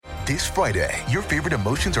This Friday, your favorite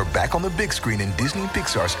emotions are back on the big screen in Disney and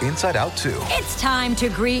Pixar's Inside Out 2. It's time to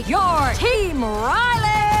greet your Team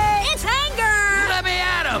Riley. It's anger. Let me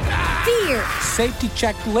at him. Fear. Safety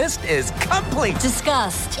checklist is complete.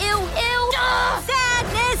 Disgust. Ew.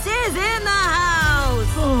 Sadness is in the house.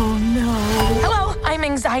 Oh, no. Hello, I'm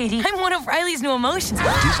anxiety. I'm one of Riley's new emotions.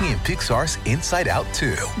 Disney and Pixar's Inside Out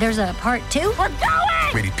 2. There's a part 2? We're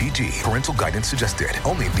going! Rated PG. Parental guidance suggested.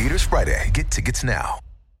 Only in theaters Friday. Get tickets now.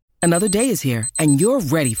 Another day is here, and you're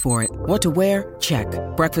ready for it. What to wear? Check.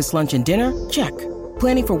 Breakfast, lunch, and dinner? Check.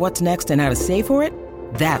 Planning for what's next and how to save for it?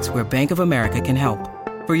 That's where Bank of America can help.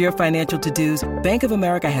 For your financial to-dos, Bank of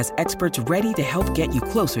America has experts ready to help get you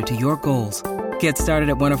closer to your goals. Get started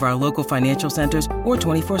at one of our local financial centers or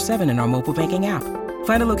 24/7 in our mobile banking app.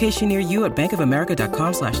 Find a location near you at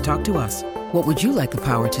bankofamerica.com/talktous. What would you like the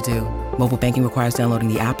power to do? Mobile banking requires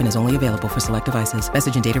downloading the app and is only available for select devices.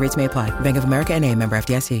 Message and data rates may apply. Bank of America N.A., member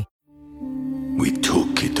FDIC. We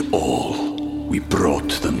took it all. We brought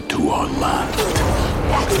them to our land.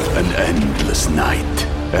 An endless night,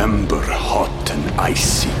 ember hot and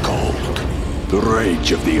icy cold. The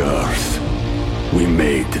rage of the earth. We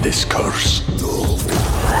made this curse.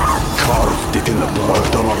 Carved it in the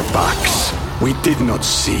blood on our backs. We did not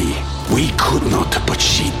see. We could not, but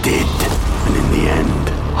she did. And in the end...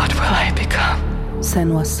 What will I become?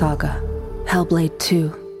 Senua's Saga. Hellblade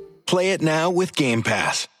 2. Play it now with Game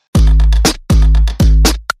Pass.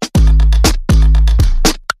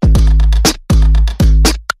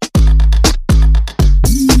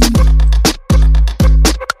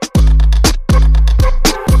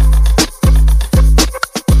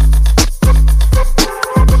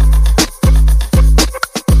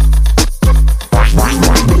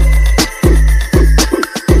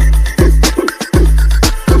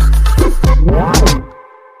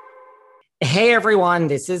 Hey everyone,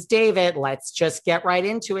 this is David. Let's just get right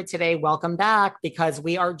into it today. Welcome back, because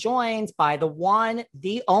we are joined by the one,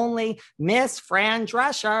 the only Miss Fran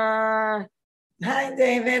Drescher. Hi,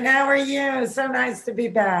 David. How are you? So nice to be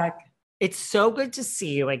back. It's so good to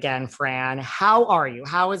see you again, Fran. How are you?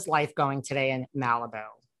 How is life going today in Malibu?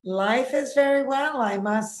 Life is very well, I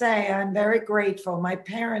must say. I'm very grateful. My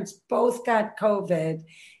parents both got COVID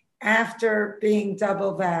after being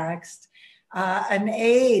double vaxxed. An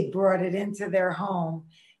aide brought it into their home,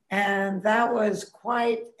 and that was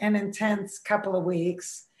quite an intense couple of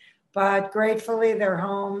weeks, but gratefully they're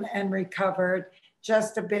home and recovered,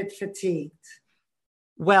 just a bit fatigued.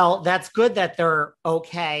 Well, that's good that they're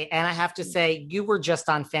okay. And I have to say, you were just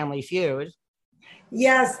on Family Feud.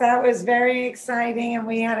 Yes, that was very exciting, and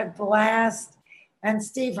we had a blast. And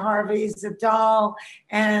Steve Harvey's a doll,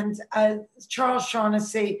 and Charles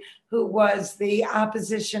Shaughnessy, who was the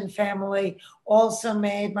opposition family, also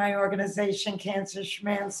made my organization, Cancer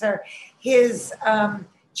Schmancer, his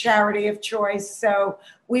charity of choice. So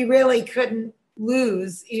we really couldn't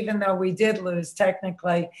lose, even though we did lose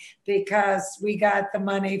technically, because we got the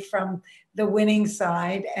money from the winning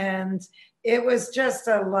side. And it was just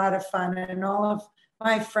a lot of fun. And all of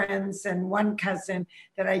my friends and one cousin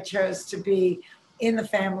that I chose to be in the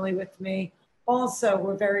family with me also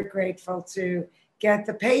were very grateful to get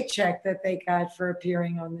the paycheck that they got for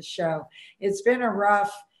appearing on the show. It's been a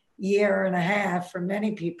rough year and a half for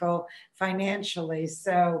many people financially,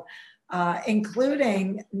 so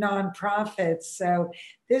including nonprofits. So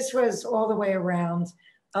this was all the way around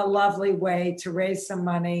a lovely way to raise some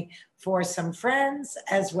money for some friends,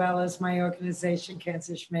 as well as my organization,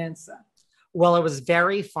 Cancer Schmancer. Well, it was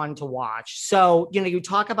very fun to watch. So, you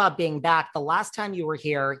talk about being back. The last time you were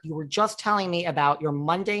here, you were just telling me about your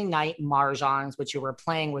Monday night mahjons, which you were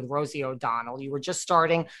playing with Rosie O'Donnell. You were just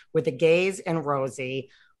starting with the Gays and Rosie.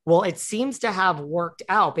 Well, it seems to have worked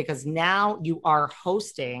out, because now you are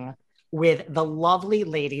hosting with the lovely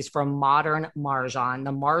ladies from Modern Mahjong,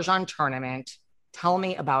 the Mahjong tournament. Tell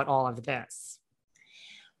me about all of this.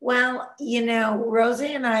 Well,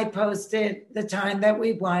 Rosie and I posted the time that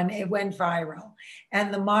we won. It went viral.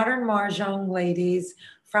 And the Modern Mahjong ladies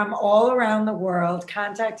from all around the world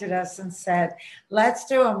contacted us and said, let's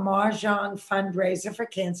do a Mahjong fundraiser for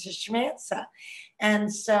Cancer Schmancer.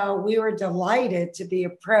 And so we were delighted to be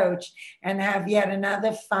approached and have yet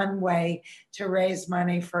another fun way to raise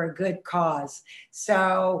money for a good cause.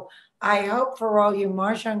 So I hope for all you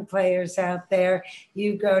Mahjong players out there,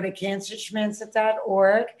 you go to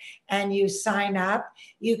cancerschmancer.org and you sign up.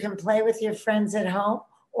 You can play with your friends at home,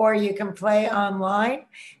 or you can play online.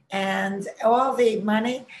 And all the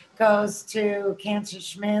money goes to Cancer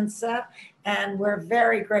Schmancer. And we're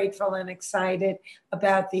very grateful and excited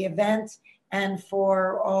about the event, and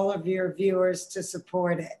for all of your viewers to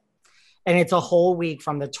support it. And it's a whole week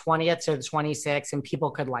from the 20th to the 26th, and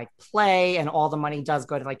people could like play, and all the money does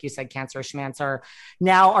go to, like you said, Cancer Schmancer.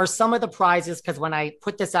 Now, are some of the prizes, because when I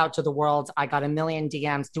put this out to the world, I got a million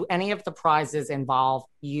DMs. Do any of the prizes involve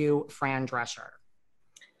you, Fran Drescher?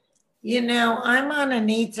 You know, I'm on a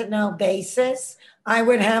need to know basis. I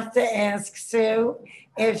would have to ask Sue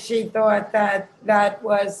if she thought that that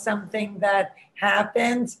was something that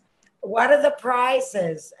happened. What are the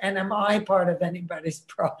prizes? And am I part of anybody's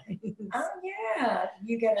prize? Oh, yeah.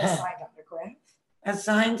 You get a signed autograph. A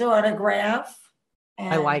signed autograph?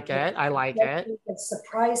 I like it. I like it. It's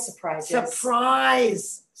surprises.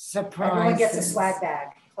 Surprise. Everyone gets a swag bag.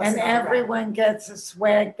 And everyone gets a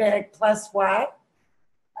swag bag plus what?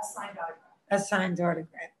 A signed autograph. A signed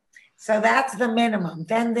autograph. So that's the minimum.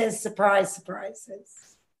 Then there's surprises.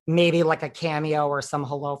 Maybe like a cameo or some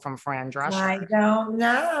hello from Fran Drescher. I don't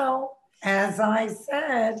know. As I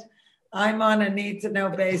said, I'm on a need to know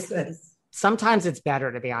basis. Sometimes it's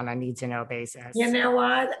better to be on a need to know basis. You know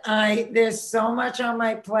what? There's so much on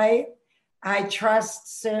my plate. I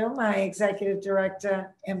trust Sue, my executive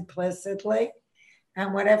director, implicitly.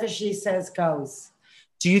 And whatever she says goes.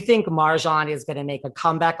 Do you think Marjan is going to make a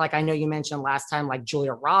comeback? Like I know you mentioned last time, like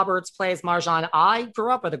Julia Roberts plays Marjan. I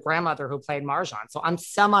grew up with a grandmother who played Marjan. So I'm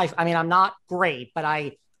not great, but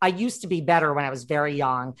I used to be better when I was very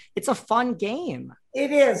young. It's a fun game.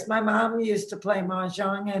 It is. My mom used to play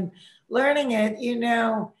Mahjong, and learning it, you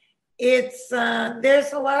know, it's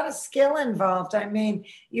there's a lot of skill involved. I mean,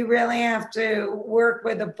 you really have to work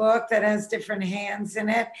with a book that has different hands in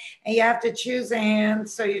it, and you have to choose a hand.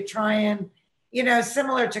 So you try and, you know,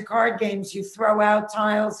 similar to card games, you throw out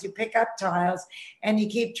tiles, you pick up tiles, and you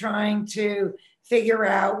keep trying to figure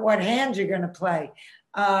out what hand you're going to play.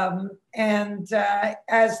 As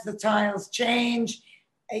the tiles change,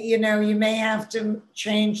 you know, you may have to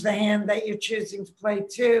change the hand that you're choosing to play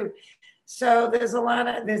too. So there's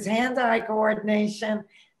hand-eye coordination.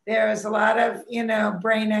 There's a lot of, you know,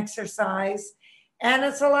 brain exercise, and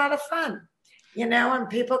it's a lot of fun. You know, when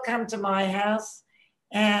people come to my house,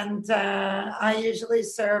 and I usually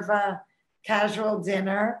serve a casual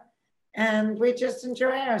dinner, and we just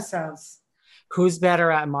enjoy ourselves. Who's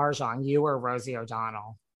better at Mahjong, you or Rosie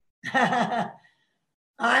O'Donnell?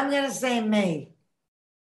 I'm going to say me.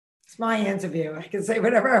 It's my interview. I can say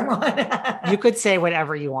whatever I want. You could say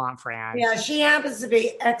whatever you want, Fran. Yeah, she happens to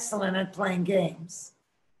be excellent at playing games.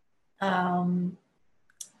 But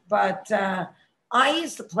I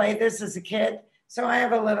used to play this as a kid, so I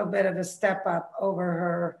have a little bit of a step up over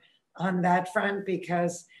her on that front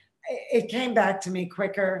because it came back to me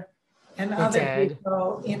quicker. And other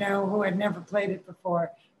people, you know, who had never played it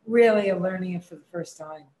before, really are learning it for the first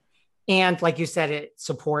time. And like you said, it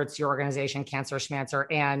supports your organization, Cancer Schmancer,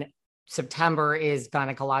 and September is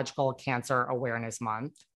Gynecological Cancer Awareness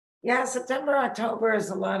Month. Yeah, September, October is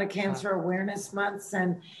a lot of cancer awareness months.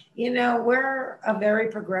 And, you know, we're a very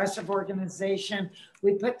progressive organization.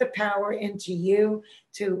 We put the power into you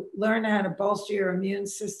to learn how to bolster your immune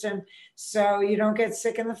system so you don't get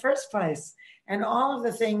sick in the first place. And all of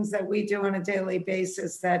the things that we do on a daily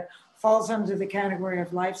basis that falls under the category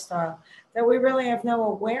of lifestyle that we really have no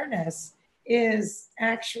awareness is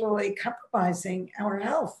actually compromising our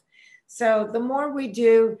health. So the more we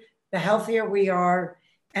do, the healthier we are,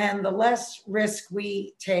 and the less risk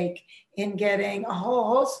we take in getting a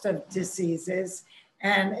whole host of diseases,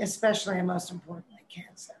 and especially and most importantly,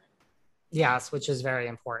 cancer. Yes, which is very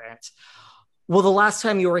important. Well, the last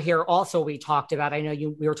time you were here also, we talked about,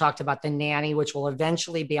 we were talking about The Nanny, which will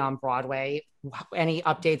eventually be on Broadway. Any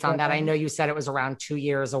updates on that? I know you said it was around 2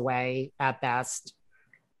 years away at best.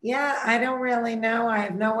 Yeah, I don't really know. I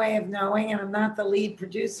have no way of knowing, and I'm not the lead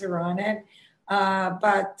producer on it.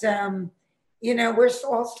 But you know, we're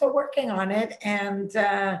all still working on it. And,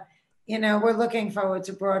 you know, we're looking forward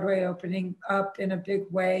to Broadway opening up in a big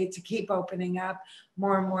way, to keep opening up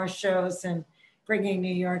more and more shows and bringing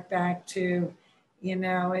New York back to, you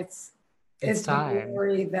know, it's the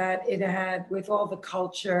glory that it had with all the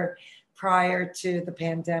culture prior to the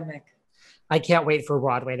pandemic. I can't wait for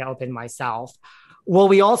Broadway to open myself. Well,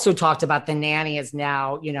 we also talked about The Nanny is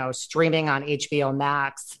now, you know, streaming on HBO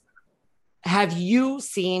Max. Have you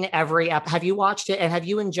seen have you watched it? And have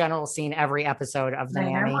you in general seen every episode of The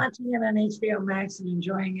Nanny? I'm watching it on HBO Max and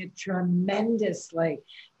enjoying it tremendously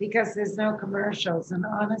because there's no commercials. And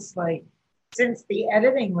honestly, since the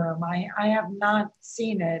editing room, I have not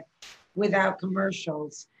seen it without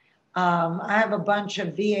commercials. I have a bunch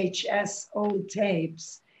of VHS old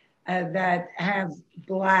tapes that have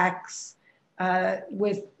blacks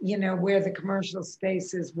with, you know, where the commercial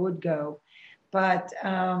spaces would go. But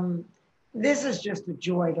this is just a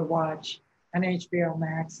joy to watch on HBO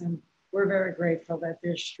Max. And we're very grateful that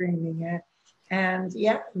they're streaming it. And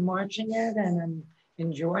yeah, I'm watching it and I'm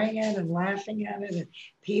enjoying it and laughing at it. And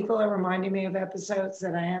people are reminding me of episodes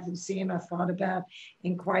that I haven't seen or thought about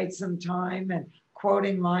in quite some time and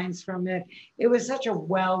quoting lines from it. It was such a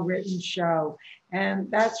well-written show. And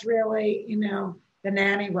that's really, the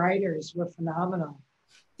Nanny writers were phenomenal.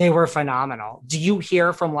 They were phenomenal. Do you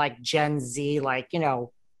hear from like Gen Z,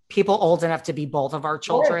 people old enough to be both of our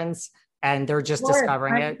children's and they're just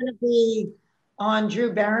discovering it? I'm going to be on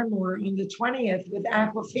Drew Barrymore on the 20th with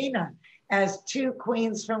Aquafina as two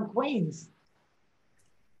queens from Queens.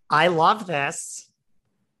 I love this.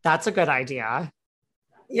 That's a good idea.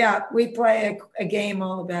 Yeah, we play a game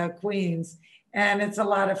all about Queens, and it's a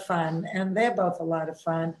lot of fun, and they're both a lot of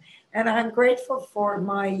fun. And I'm grateful for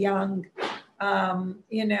my young,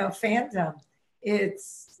 fandom.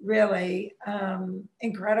 It's really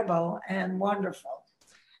incredible and wonderful.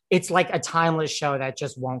 It's like a timeless show that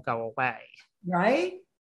just won't go away. Right?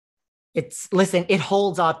 It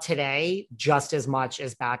holds up today just as much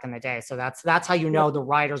as back in the day. So that's how the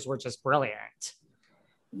writers were just brilliant.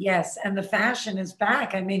 Yes, and the fashion is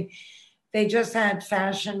back. I mean, they just had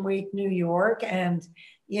Fashion Week New York, and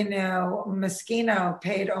Moschino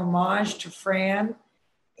paid homage to Fran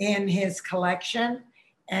in his collection,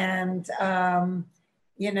 and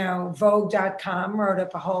Vogue.com wrote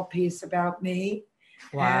up a whole piece about me.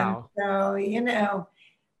 Wow! And so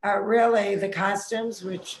really the costumes,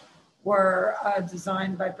 which were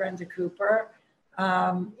designed by Brenda Cooper,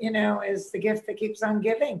 is the gift that keeps on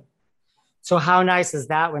giving. So how nice is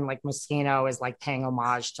that when Moschino is paying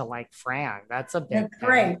homage to Fran? That's a big That's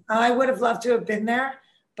great. I would have loved to have been there,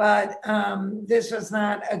 but this was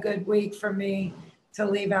not a good week for me to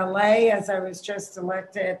leave LA, as I was just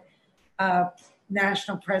elected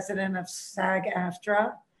national president of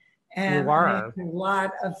SAG-AFTRA. And I had a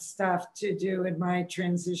lot of stuff to do in my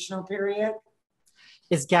transitional period.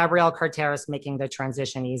 Is Gabrielle Carteris making the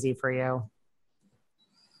transition easy for you?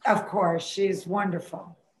 Of course, she's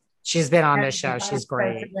wonderful. She's been on this show. She's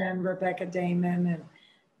great. And Rebecca Damon,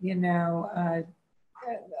 and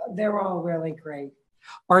they're all really great.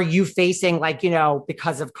 Are you facing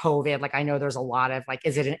because of COVID? I know there's a lot of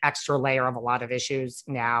is it an extra layer of a lot of issues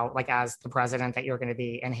now, as the president that you're going to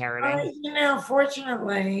be inheriting?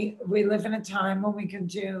 Fortunately, we live in a time when we can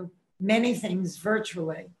do many things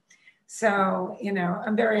virtually. So,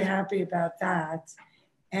 I'm very happy about that.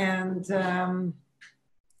 And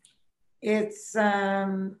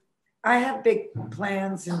I have big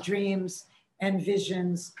plans and dreams and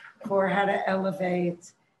visions for how to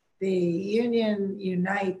elevate the union,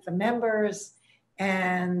 unite the members,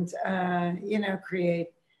 and, create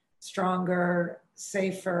stronger,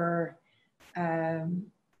 safer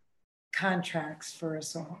contracts for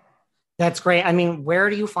us all. That's great. I mean, where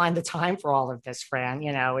do you find the time for all of this, Fran?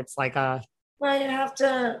 It's Well, you have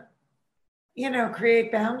to,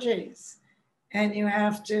 create boundaries. And you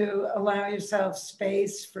have to allow yourself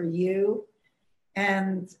space for you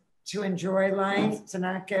and to enjoy life, to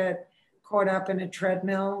not get caught up in a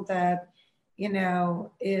treadmill that,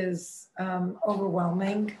 is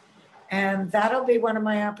overwhelming. And that'll be one of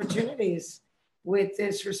my opportunities with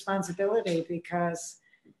this responsibility because,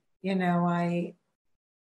 I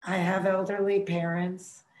have elderly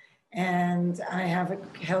parents and I have a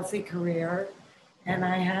healthy career and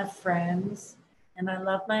I have friends and I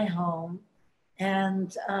love my home.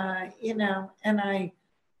 And, and I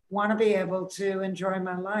want to be able to enjoy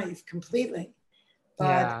my life completely.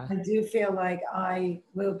 But I do feel like I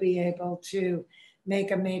will be able to make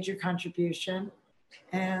a major contribution.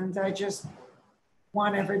 And I just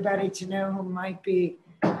want everybody to know who might be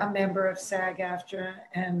a member of SAG-AFTRA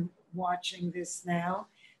and watching this now,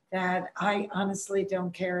 that I honestly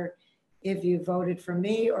don't care if you voted for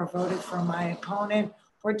me or voted for my opponent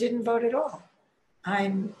or didn't vote at all.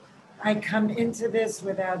 I come into this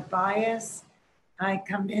without bias. I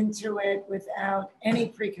come into it without any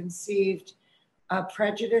preconceived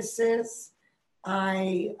prejudices.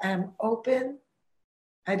 I am open.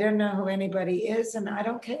 I don't know who anybody is, and I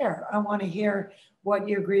don't care. I want to hear what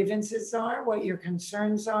your grievances are, what your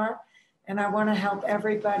concerns are, and I want to help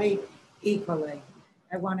everybody equally.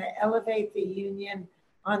 I want to elevate the union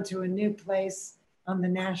onto a new place on the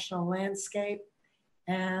national landscape,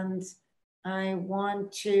 and I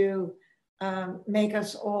want to make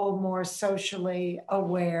us all more socially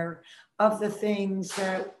aware of the things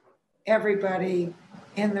that everybody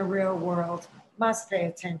in the real world must pay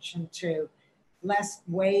attention to. Less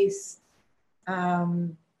waste,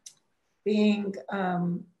 being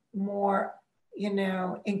more,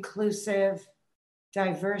 inclusive,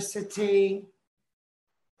 diversity,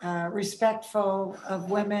 respectful of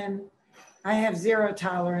women, I have zero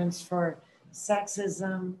tolerance for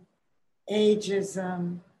sexism,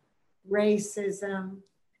 ageism, racism,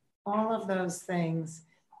 all of those things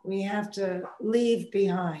we have to leave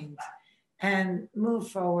behind and move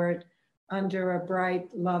forward under a bright,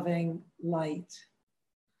 loving light.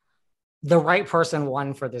 The right person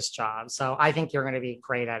won for this job. So I think you're going to be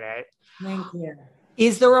great at it. Thank you.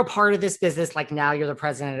 Is there a part of this business, like now you're the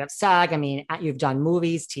president of SAG? I mean, you've done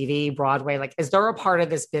movies, TV, Broadway. Like, is there a part of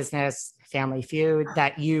this business, Family Feud,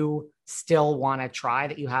 that you still want to try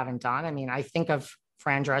that you haven't done? I mean, I think of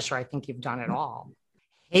Fran Drescher. I think you've done it all.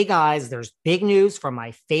 Hey guys, there's big news from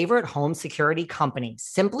my favorite home security company.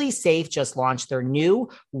 Simply Safe just launched their new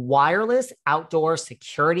wireless outdoor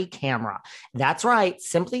security camera. That's right,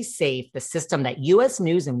 Simply Safe, the system that US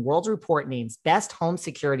News and World Report names best home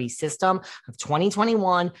security system of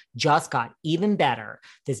 2021, just got even better.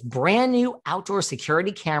 This brand new outdoor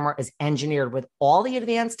security camera is engineered with all the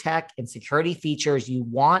advanced tech and security features you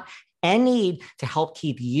want and need to help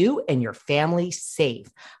keep you and your family safe.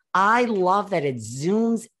 I love that it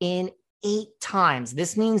zooms in 8 times.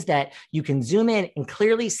 This means that you can zoom in and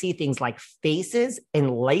clearly see things like faces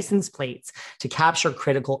and license plates to capture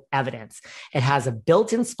critical evidence. It has a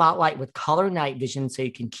built-in spotlight with color night vision so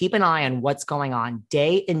you can keep an eye on what's going on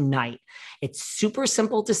day and night. It's super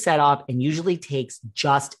simple to set up and usually takes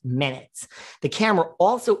just minutes. The camera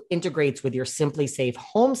also integrates with your Simply Safe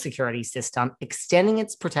home security system, extending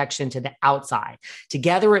its protection to the outside.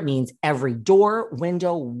 Together, it means every door,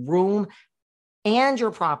 window, room, and your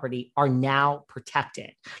property are now protected.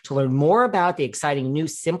 To learn more about the exciting new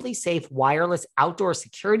Simply Safe wireless outdoor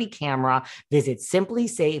security camera, visit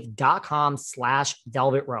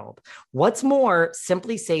simplysafe.com/velvetrobe. What's more,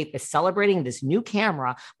 Simply Safe is celebrating this new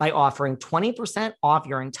camera by offering 20% off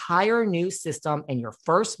your entire new system and your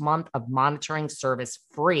first month of monitoring service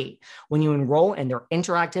free when you enroll in their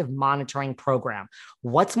interactive monitoring program.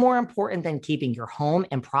 What's more important than keeping your home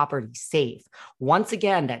and property safe? Once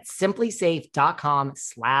again, that's simplysafe.com/velvetrobe.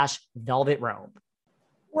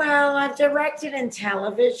 Well, I've directed in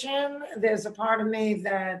television. There's a part of me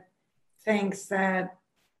that thinks that,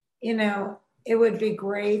 it would be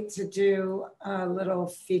great to do a little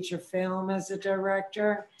feature film as a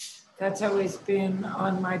director. That's always been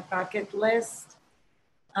on my bucket list.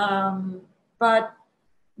 But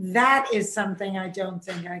that is something I don't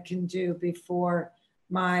think I can do before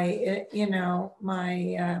my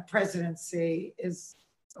presidency is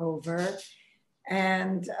over.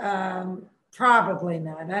 And probably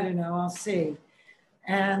not. I don't know. I'll see.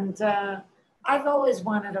 And I've always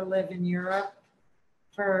wanted to live in Europe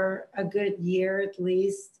for a good year at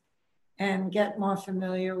least and get more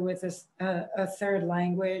familiar with a third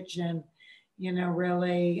language and,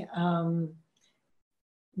 really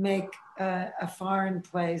make a foreign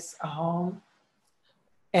place a home.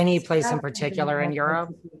 Any place in particular in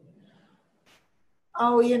Europe?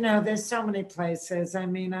 Oh, there's so many places. I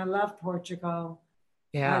mean, I love Portugal.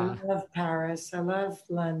 Yeah. I love Paris. I love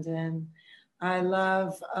London. I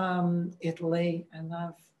love Italy.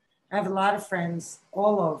 I have a lot of friends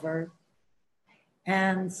all over.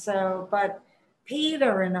 And so, but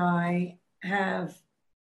Peter and I have,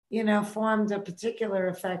 formed a particular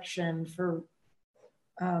affection for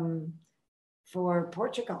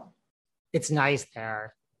Portugal. It's nice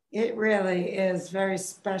there. It really is a very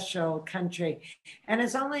special country. And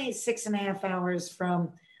it's only 6.5 hours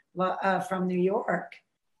from New York,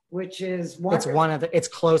 which is wonderful. It's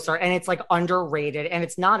closer and it's like underrated and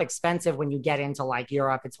it's not expensive when you get into like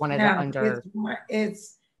Europe. It's one of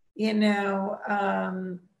it's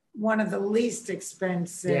one of the least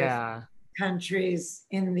expensive countries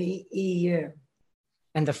in the EU.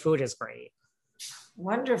 And the food is great.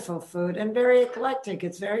 Wonderful food and very eclectic.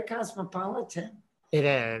 It's very cosmopolitan. It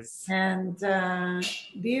is. And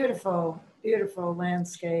beautiful, beautiful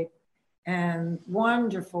landscape and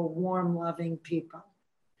wonderful, warm, loving people.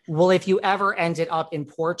 Well, if you ever ended up in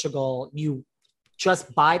Portugal, you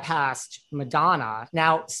just bypassed Madonna.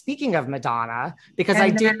 Now, speaking of Madonna, because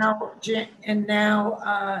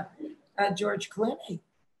George Clooney.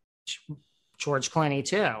 George Clooney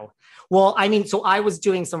too. Well, I mean, so I was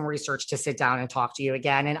doing some research to sit down and talk to you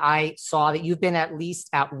again, and I saw that you've been at least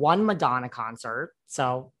at one Madonna concert.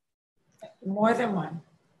 So more than one.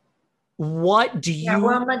 What do you? Yeah,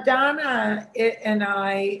 well, Madonna and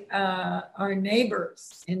I are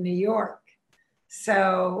neighbors in New York.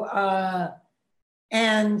 So,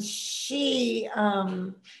 and she,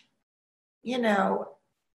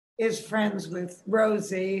 is friends with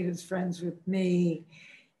Rosie, who's friends with me.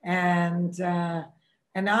 And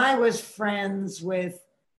I was friends with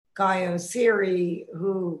Guy Oseary,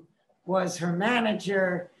 who was her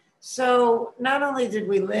manager. So not only did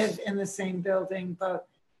we live in the same building, but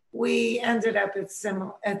we ended up at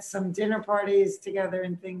some dinner parties together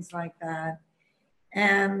and things like that.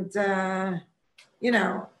 And, you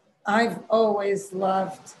know, I've always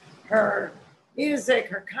loved her music,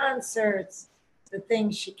 her concerts, the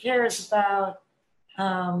things she cares about,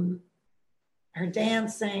 her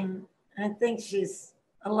dancing. I think she's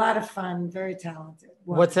a lot of fun, very talented.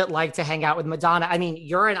 What's it like to hang out with Madonna? I mean,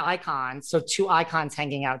 you're an icon, so two icons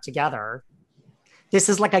hanging out together. This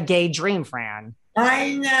is like a gay dream, Fran.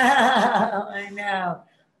 I know.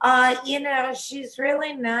 You know, she's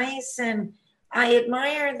really nice, and I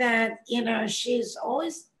admire that, you know, she's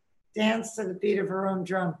always danced to the beat of her own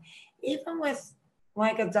drum, even with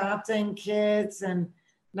like adopting kids and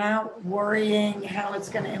not worrying how it's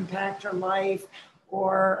going to impact her life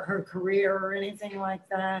or her career or anything like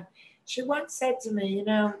that. She once said to me, you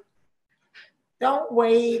know, don't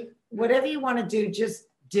wait. Whatever you want to do, just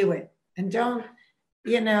do it. And don't,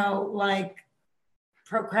 you know, like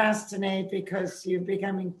procrastinate because you're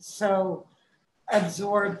becoming so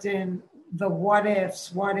absorbed in the what ifs.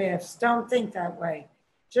 Don't think that way.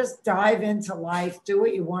 Just dive into life, do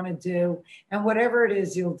what you want to do, and whatever it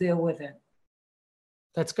is, you'll deal with it.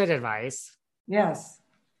 That's good advice. Yes.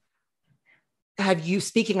 Have you,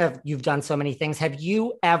 speaking of, you've done so many things, have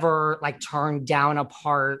you ever like turned down a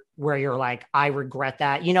part where you're like, I regret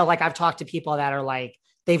that? You know, like I've talked to people that are like,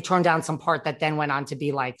 they've turned down some part that then went on to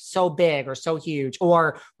be like so big or so huge.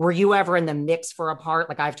 Or were you ever in the mix for a part?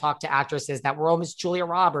 Like I've talked to actresses that were almost Julia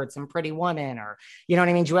Roberts and Pretty Woman, or, you know what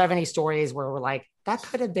I mean? Do you have any stories where we're like, that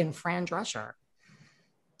could have been Fran Drescher?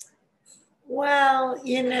 Well,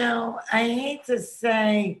 you know, I hate to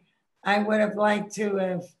say I would have liked to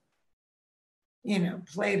have, you know,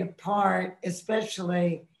 played a part,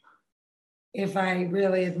 especially if I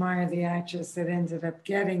really admire the actress that ended up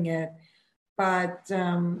getting it. But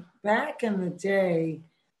back in the day,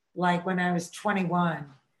 like when I was 21,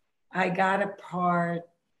 I got a part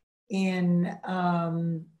in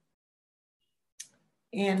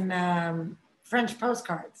French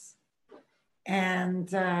Postcards.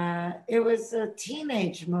 And it was a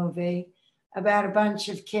teenage movie about a bunch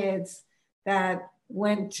of kids that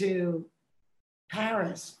went to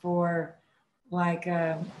Paris for like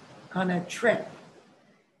on a trip.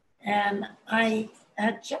 And I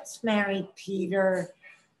had just married Peter.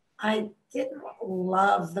 I didn't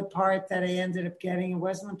love the part that I ended up getting. It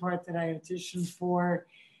wasn't the part that I auditioned for.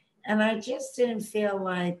 And I just didn't feel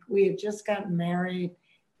like we had just gotten married.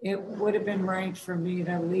 It would have been right for me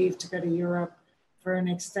to leave to go to Europe for an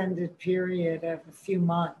extended period of a few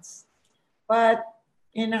months. But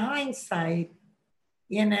in hindsight,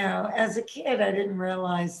 you know, as a kid, I didn't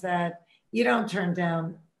realize that you don't turn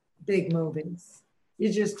down big movies.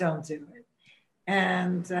 You just don't do it.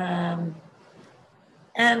 And on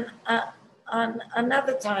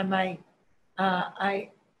another time,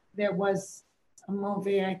 there was a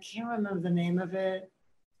movie, I can't remember the name of it,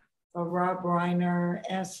 but Rob Reiner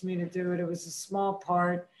asked me to do it. It was a small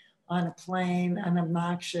part on a plane, an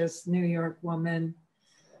obnoxious New York woman.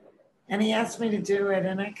 And he asked me to do it.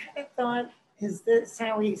 And I kind of thought, is this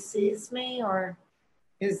how he sees me? Or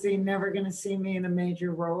is he never going to see me in a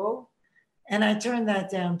major role? And I turned that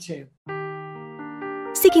down too.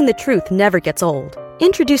 Seeking the truth never gets old.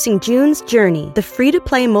 Introducing June's Journey, the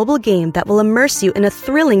free-to-play mobile game that will immerse you in a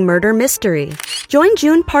thrilling murder mystery. Join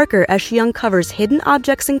June Parker as she uncovers hidden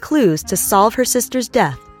objects and clues to solve her sister's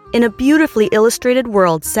death in a beautifully illustrated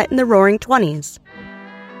world set in the Roaring '20s.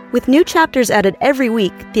 With new chapters added every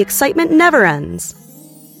week, the excitement never ends.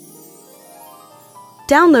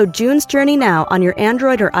 Download June's Journey now on your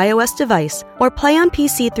Android or iOS device, or play on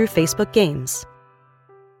PC through Facebook Games.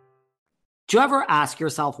 Do you ever ask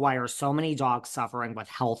yourself why are so many dogs suffering with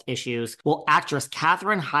health issues? Well, actress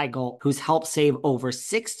Katherine Heigl, who's helped save over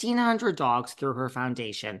 1,600 dogs through her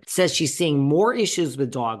foundation, says she's seeing more issues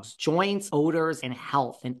with dogs' joints, odors, and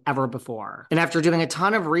health than ever before. And after doing a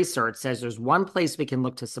ton of research, says there's one place we can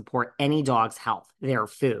look to support any dog's health: their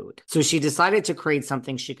food. So she decided to create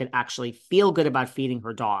something she could actually feel good about feeding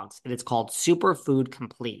her dogs, and it's called Superfood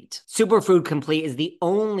Complete. Superfood Complete is the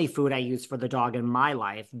only food I use for the dog in my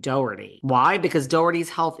life, Doherty. Why? Because Doherty's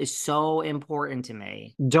health is so important to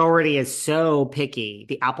me. Doherty is so picky.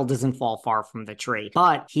 The apple doesn't fall far from the tree,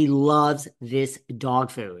 but he loves this dog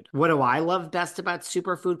food. What do I love best about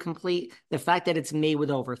Superfood Complete? The fact that it's made with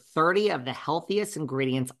over 30 of the healthiest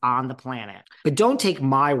ingredients on the planet. But don't take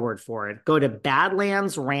my word for it. Go to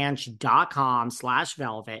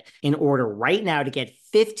badlandsranch.com/velvet and order right now to get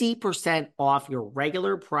 50% off your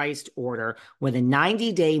regular priced order with a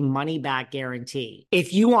 90-day money-back guarantee.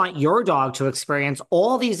 If you want your dog dog to experience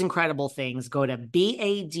all these incredible things, go to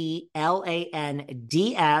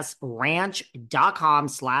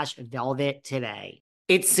BADLANDSranch.com/velvet today.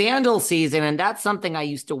 It's sandal season, and that's something I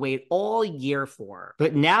used to wait all year for.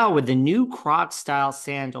 But now with the new Crocs style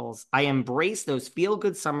sandals, I embrace those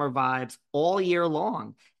feel-good summer vibes all year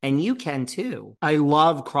long. And you can too. I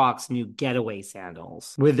love Crocs' new Getaway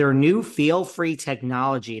sandals. With their new feel-free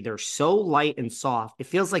technology, they're so light and soft, it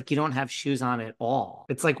feels like you don't have shoes on at all.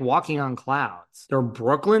 It's like walking on clouds. They're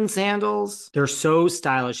Brooklyn sandals. They're so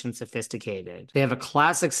stylish and sophisticated. They have a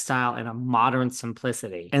classic style and a modern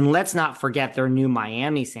simplicity. And let's not forget their new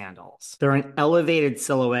Miami sandals. They're an elevated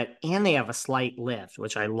silhouette and they have a slight lift,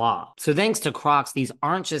 which I love. So thanks to Crocs, these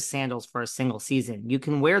aren't just sandals for a single season. You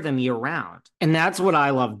can wear them year round. And that's what I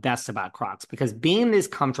love best about Crocs, because being this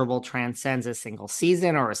comfortable transcends a single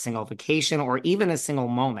season or a single vacation or even a single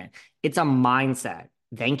moment. It's a mindset.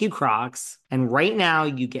 Thank you, Crocs. And right now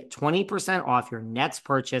you get 20% off your next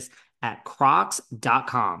purchase at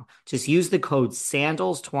crocs.com. Just use the code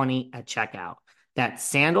SANDALS20 at checkout. That's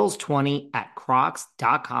SANDALS20 at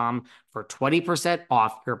crocs.com for 20%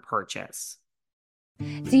 off your purchase.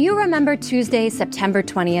 Do you remember Tuesday, September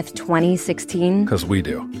 20th, 2016? Because we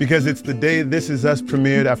do. Because it's the day This Is Us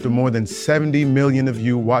premiered after more than 70 million of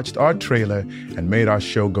you watched our trailer and made our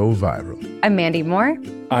show go viral. I'm Mandy Moore.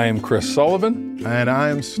 I am Chris Sullivan. And I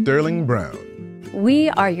am Sterling Brown. We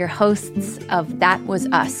are your hosts of That Was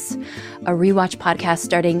Us, a rewatch podcast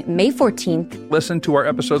starting May 14th. Listen to our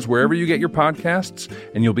episodes wherever you get your podcasts,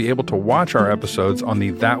 and you'll be able to watch our episodes on the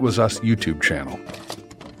That Was Us YouTube channel.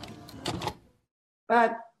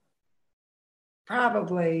 But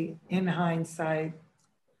probably in hindsight,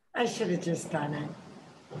 I should have just done it.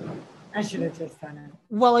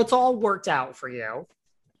 Well, it's all worked out for you.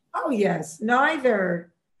 Oh, yes.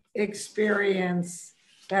 Neither experience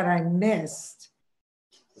that I missed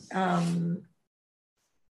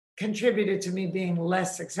contributed to me being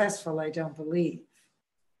less successful, I don't believe.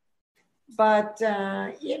 But,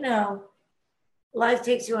 life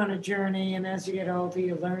takes you on a journey, and as you get older,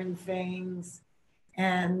 you learn things.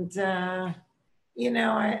 And,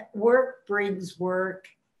 work brings work.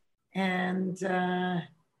 And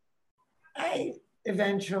I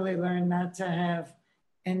eventually learned not to have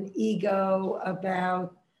an ego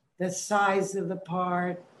about the size of the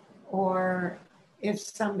part, or if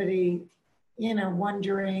somebody,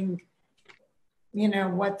 wondering,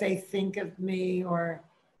 what they think of me, or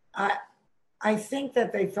I think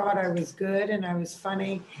that they thought I was good and I was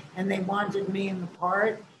funny and they wanted me in the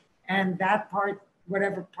part, and that part,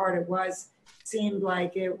 whatever part it was, seemed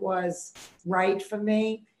like it was right for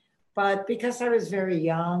me. But because I was very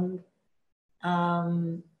young,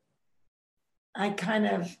 I kind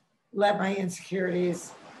of let my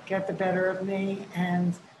insecurities get the better of me.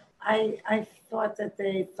 And I thought that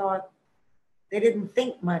they didn't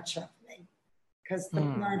think much of me because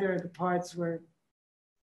neither of the parts were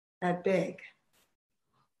that big.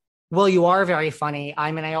 Well, you are very funny.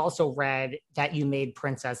 I also read that you made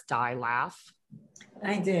Princess Di laugh.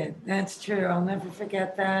 I did. That's true. I'll never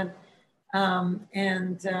forget that.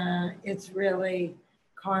 It's really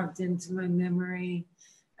carved into my memory.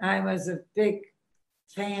 I was a big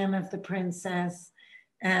fan of the princess,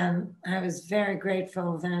 and I was very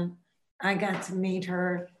grateful that I got to meet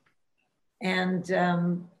her. And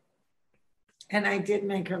I did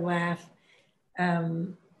make her laugh.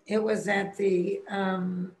 It was at the...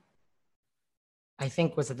 I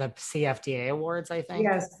think, was it the CFDA Awards, I think?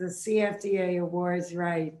 Yes, the CFDA Awards,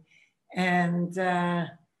 right. And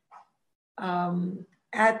at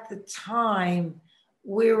the time,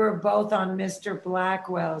 we were both on Mr.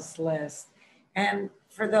 Blackwell's list. And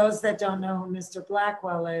for those that don't know who Mr.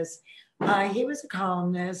 Blackwell is, he was a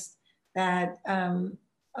columnist that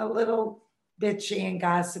a little bitchy and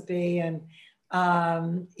gossipy, and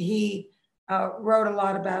he wrote a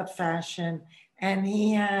lot about fashion. And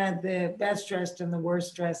he had the best dressed and the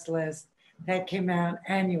worst dressed list that came out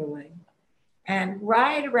annually. And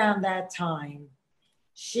right around that time,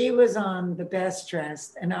 she was on the best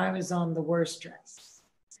dressed and I was on the worst dressed.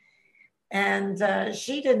 And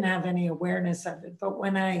she didn't have any awareness of it. But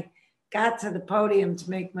when I got to the podium to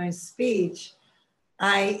make my speech,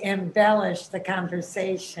 I embellished the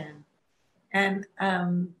conversation. And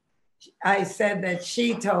I said that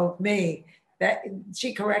she told me that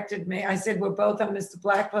she corrected me. I said, we're both on Mr.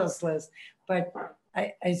 Blackwell's list. But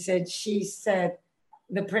I said,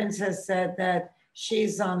 the princess said that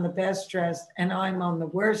she's on the best dressed and I'm on the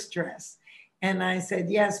worst dressed. And I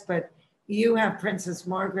said, yes, but you have Princess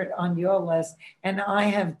Margaret on your list and I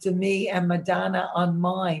have Demi and Madonna on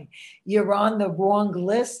mine. You're on the wrong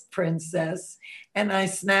list, princess. And I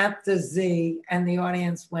snapped a Z and the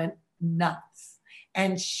audience went nuts.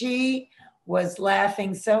 And she was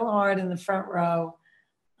laughing so hard in the front row.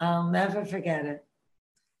 I'll never forget it.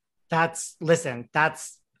 It's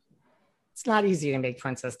not easy to make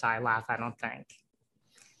Princess Di laugh, I don't think.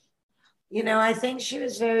 You know, I think she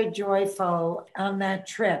was very joyful on that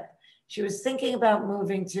trip. She was thinking about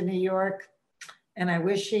moving to New York, and I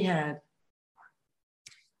wish she had.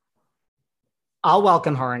 I'll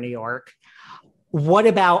welcome her in New York. What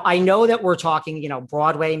about, I know that we're talking,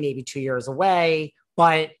 Broadway, maybe 2 years away,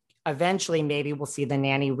 but eventually maybe we'll see the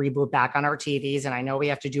Nanny reboot back on our TVs. And I know we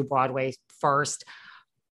have to do Broadway first.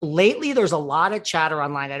 Lately, there's a lot of chatter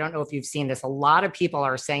online. I don't know if you've seen this. A lot of people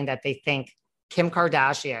are saying that they think Kim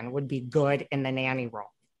Kardashian would be good in the Nanny role.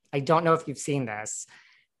 I don't know if you've seen this.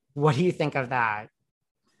 What do you think of that?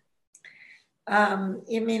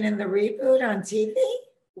 You mean in the reboot on TV?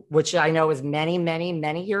 Which I know is many, many,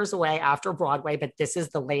 many years away after Broadway, but this is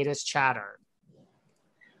the latest chatter.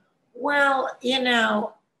 Well,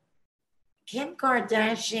 Kim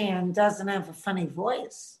Kardashian doesn't have a funny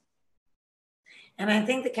voice. And I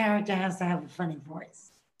think the character has to have a funny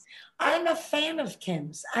voice. I'm a fan of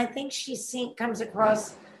Kim's. I think she comes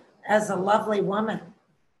across as a lovely woman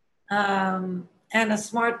and a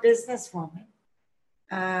smart businesswoman.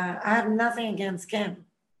 I have nothing against Kim,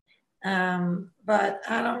 but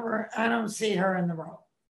I don't see her in the role.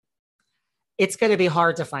 It's going to be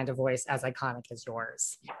hard to find a voice as iconic as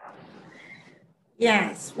yours.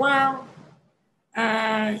 Yes. Well,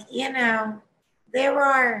 there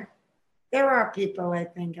are people, I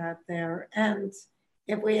think, out there. And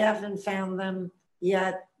if we haven't found them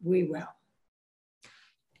yet, we will.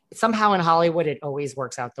 Somehow in Hollywood, it always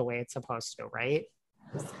works out the way it's supposed to, right?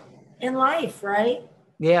 In life, right?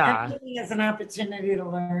 Yeah. Everything is an opportunity to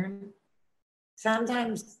learn.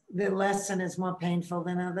 Sometimes the lesson is more painful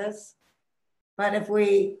than others. But if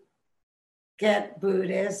we get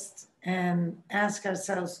Buddhist and ask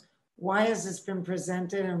ourselves, why has this been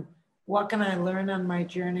presented and what can I learn on my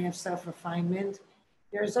journey of self-refinement?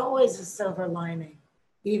 There's always a silver lining,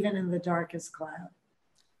 even in the darkest cloud.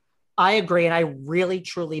 I agree. And I really,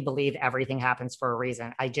 truly believe everything happens for a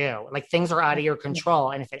reason. I do. Like, things are out of your control.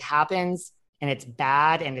 And if it happens and it's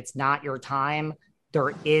bad and it's not your time,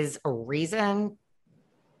 there is a reason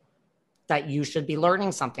that you should be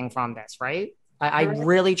learning something from this, right? I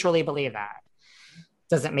really, truly believe that.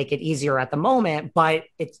 Doesn't make it easier at the moment, but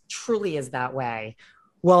it truly is that way.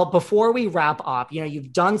 Well, before we wrap up,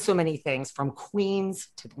 you've done so many things, from Queens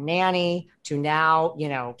to the Nanny to now,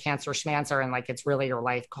 Cancer Schmancer, and it's really your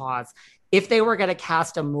life cause. If they were going to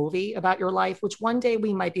cast a movie about your life, which one day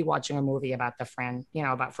we might be watching a movie about Fran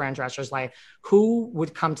Drescher's life, who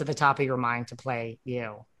would come to the top of your mind to play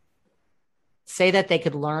you? Say that they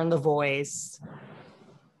could learn the voice.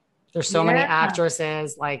 There's so many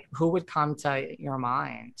actresses, who would come to your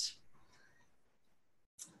mind?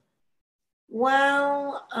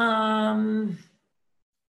 Well, I've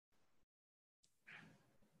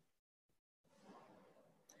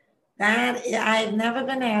never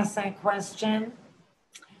been asked that question,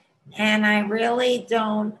 and I really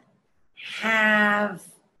don't have,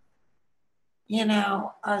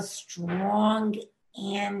 a strong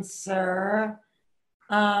answer.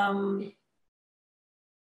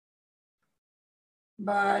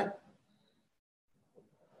 But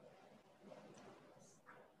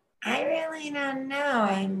I really don't know.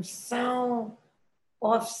 I'm so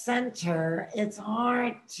off center. It's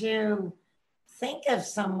hard to think of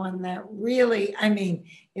someone that really,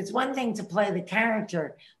 it's one thing to play the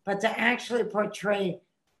character, but to actually portray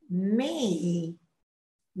me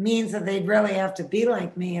means that they'd really have to be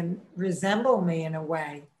like me and resemble me in a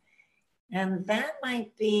way. And that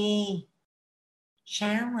might be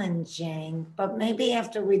challenging, but maybe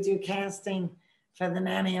after we do casting for the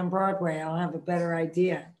Nanny on Broadway, I'll have a better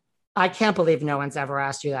idea. I can't believe no one's ever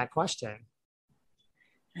asked you that question.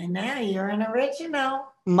 I know, you're an original.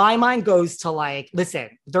 My mind goes to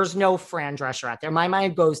listen, there's no Fran Drescher out there. My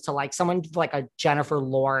mind goes to someone like a Jennifer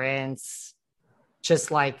Lawrence, just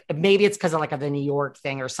maybe it's because of the New York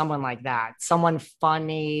thing or someone like that. Someone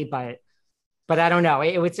funny, but I don't know.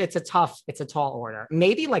 It's a tall order.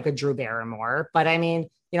 Maybe a Drew Barrymore, but I'm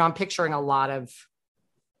picturing a lot of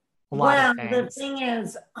things. The thing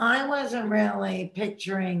is, I wasn't really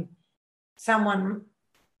picturing someone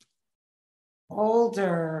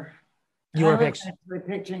older. You were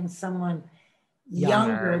picturing someone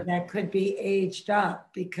younger that could be aged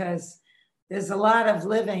up, because there's a lot of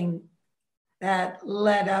living that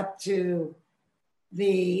led up to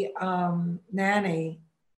the Nanny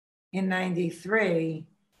in 93,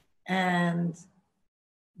 and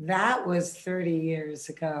that was 30 years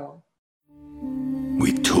ago.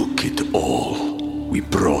 We took it all. we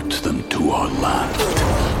brought them to our land.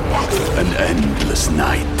 An endless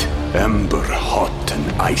night, ember hot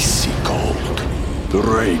and icy cold. The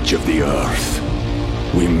rage of the earth.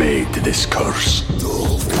 We made this curse.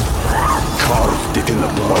 Carved it in the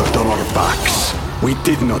blood on our backs. We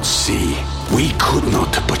did not see. We could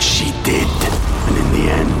not, but she did. And in the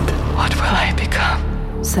end... What will I become?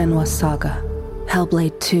 Senua's Saga.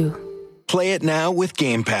 Hellblade 2. Play it now with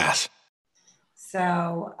Game Pass.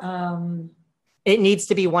 So, it needs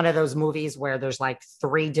to be one of those movies where there's like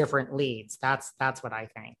 3 different leads. That's what I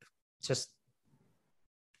think. Just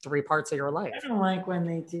 3 parts of your life. I don't like when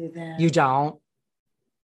they do that. You don't?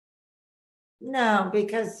 No,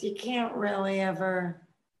 because you can't really ever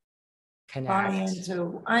buy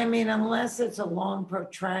into, I mean, unless it's a long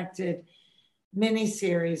protracted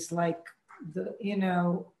miniseries like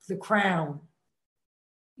The Crown,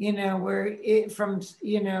 where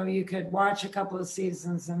you could watch a couple of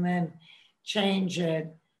seasons and then change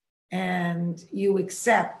it and you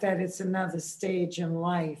accept that it's another stage in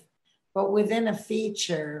life. But within a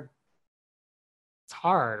feature, it's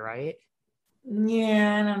hard, right?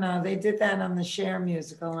 Yeah, I don't know. They did that on the Cher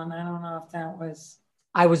musical, and I don't know if that was...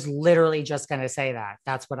 I was literally just going to say that.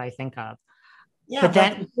 That's what I think of. Yeah, but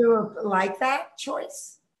then you like that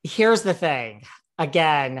choice? Here's the thing.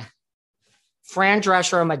 Again, Fran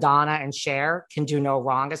Drescher, Madonna, and Cher can do no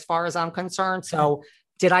wrong as far as I'm concerned. So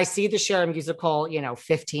did I see the Cher musical,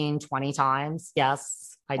 15, 20 times?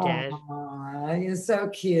 Yes, I did. Oh, you're so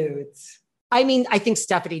cute. I mean, I think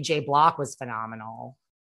Stephanie J. Block was phenomenal.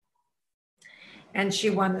 And she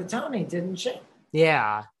won the Tony, didn't she?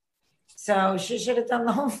 Yeah. So she should have done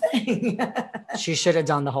the whole thing. She should have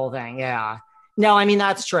done the whole thing. Yeah. No, I mean,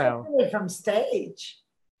 that's true. From stage.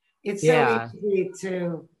 It's so easy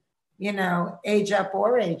to, age up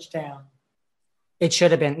or age down. It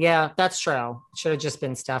should have been. Yeah, that's true. It should have just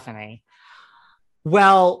been Stephanie.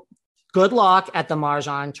 Well, good luck at the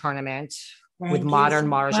Mahjong tournament with Modern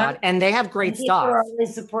Mahjong. And they have great stuff. People are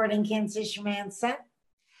always supporting Cancer Schmancer.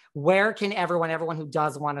 Where can everyone who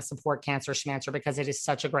does want to support Cancer Schmancer, because it is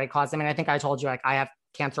such a great cause. I mean, I think I told you, I have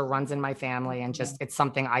cancer runs in my family and just, it's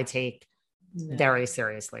something I take very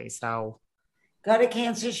seriously. So go to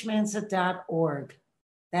cancerschmancer.org.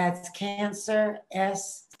 That's cancer,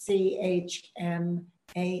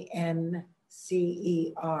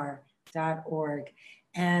 SCHMANCER.org.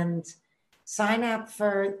 And sign up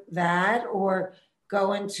for that, or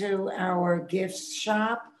go into our gift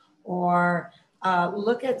shop, or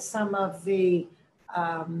look at some of the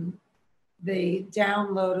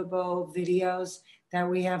downloadable videos that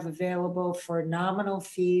we have available for nominal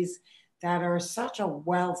fees that are such a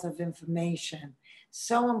wealth of information.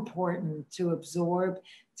 So important to absorb,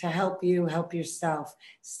 to help you help yourself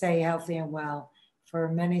stay healthy and well for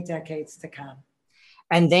many decades to come.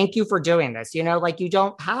 And thank you for doing this. You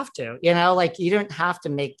don't have to, you don't have to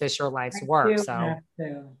make this your life's work.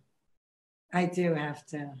 I do have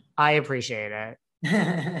to. I appreciate it.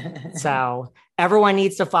 So everyone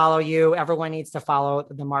needs to follow you. Everyone needs to follow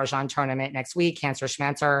the Mahjong tournament next week, Cancer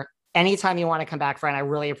Schmancer. Anytime you want to come back, friend, I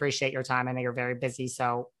really appreciate your time. I know you're very busy.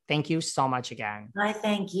 So thank you so much again. I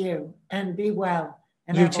thank you, and be well.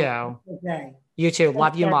 And you too. You too.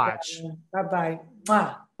 Love you much. Bye-bye.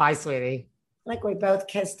 Bye, sweetie. Like we both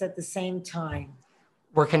kissed at the same time.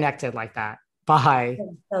 We're connected like that. Bye.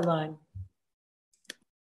 So long.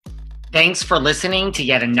 Thanks for listening to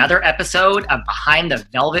yet another episode of Behind the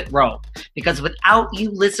Velvet Rope. Because without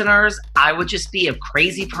you listeners, I would just be a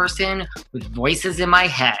crazy person with voices in my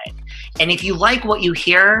head. And if you like what you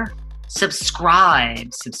hear,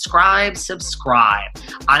 subscribe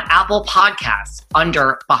on Apple Podcasts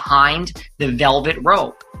under Behind the Velvet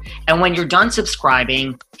Rope. And when you're done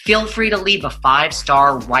subscribing, feel free to leave a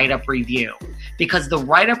 5-star write-up review, because the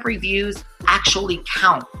write-up reviews actually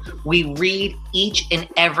count. We read each and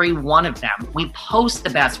every one of them. We post the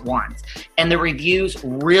best ones, and the reviews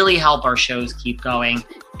really help our shows keep going.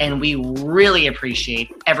 And we really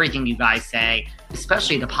appreciate everything you guys say,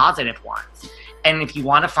 especially the positive ones. And if you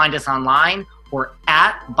want to find us online, we're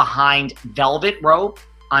at Behind Velvet Rope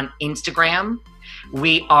on Instagram.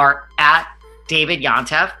 We are at David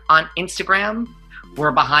Yontef on Instagram.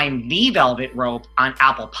 We're Behind the Velvet Rope on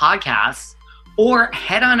Apple Podcasts. Or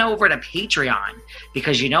head on over to Patreon,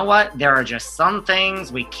 because you know what? There are just some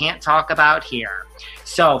things we can't talk about here.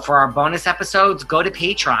 So for our bonus episodes, go to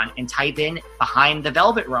Patreon and type in Behind the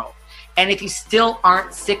Velvet Rope. And if you still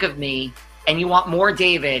aren't sick of me and you want more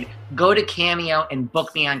David, go to Cameo and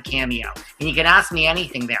book me on Cameo. And you can ask me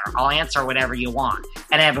anything there. I'll answer whatever you want.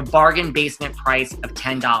 And I have a bargain basement price of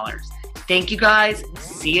 $10. Thank you guys.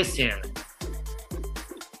 See you soon.